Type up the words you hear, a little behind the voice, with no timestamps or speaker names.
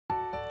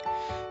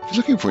If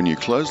you're looking for a new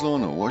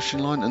clothesline or washing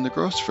line in the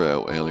Grose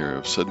Vale area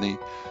of Sydney,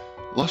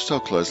 Lifestyle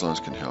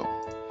Clotheslines can help.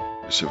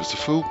 We service the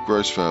full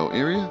Grose Vale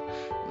area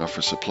and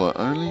offer a supply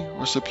only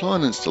or supply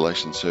and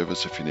installation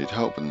service if you need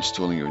help in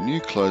installing your new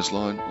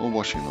clothesline or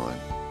washing line.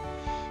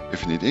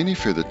 If you need any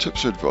further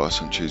tips or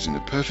advice on choosing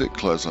the perfect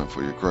clothesline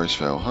for your Grose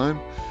Vale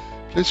home,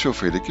 please feel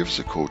free to give us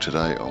a call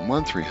today on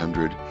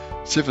 1300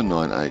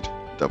 798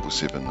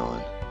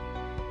 779.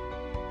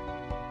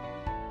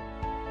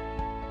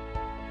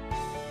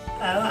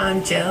 Hello,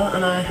 I'm Jill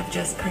and I have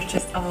just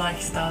purchased a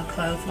Lifestyle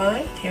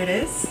clothesline. Here it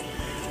is.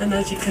 And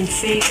as you can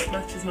see, it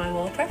matches my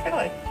wall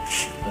perfectly.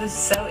 It is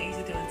so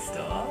easy to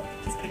install.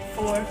 Just put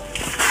 4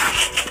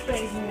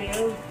 baby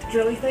nail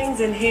drilly things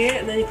in here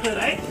and then you put it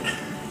out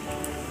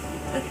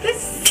like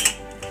this.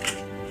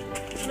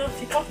 And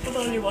off you pop with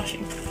all your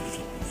washing.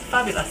 It's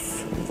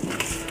fabulous.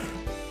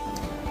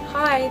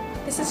 Hi,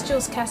 this is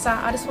Jules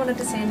Casa. I just wanted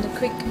to send a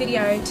quick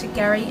video to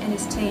Gary and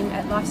his team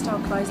at Lifestyle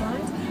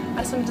Clotheslines.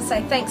 I just wanted to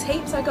say thanks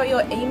heaps. I got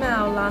your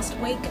email last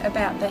week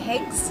about the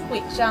hegs,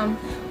 which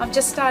I've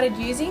just started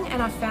using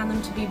and I found them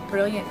to be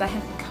brilliant. They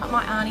have cut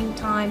my ironing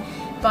time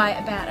by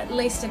about at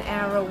least an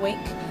hour a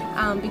week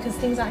because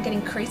things aren't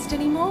getting creased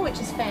anymore, which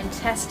is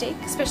fantastic,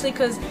 especially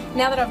because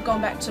now that I've gone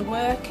back to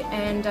work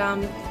and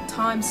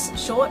time's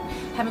short,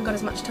 haven't got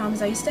as much time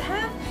as I used to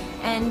have,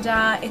 and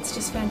it's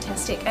just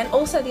fantastic. And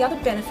also the other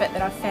benefit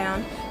that I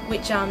found,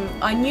 which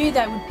I knew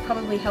they would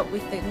probably help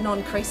with the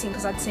non-creasing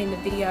because I'd seen the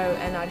video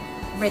and I'd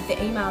read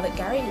the email that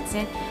Gary had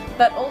sent,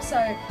 but also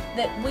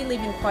that we live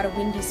in quite a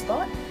windy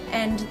spot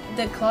and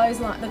the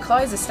clothes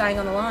are staying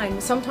on the line.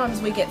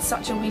 Sometimes we get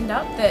such a wind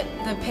up that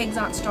the pegs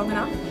aren't strong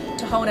enough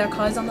to hold our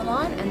clothes on the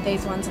line, and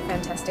these ones are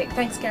fantastic.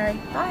 Thanks Gary,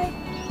 bye!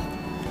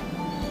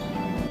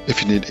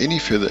 If you need any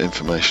further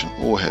information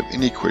or have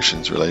any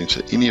questions relating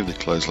to any of the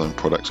clothesline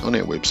products on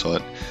our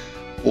website,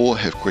 or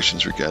have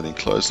questions regarding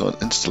clothesline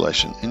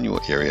installation in your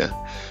area,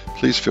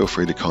 please feel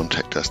free to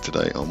contact us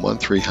today on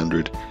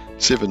 1300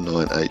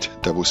 798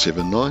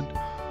 779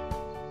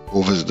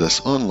 or visit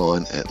us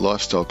online at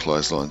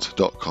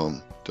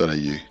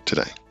lifestyleclotheslines.com.au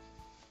today.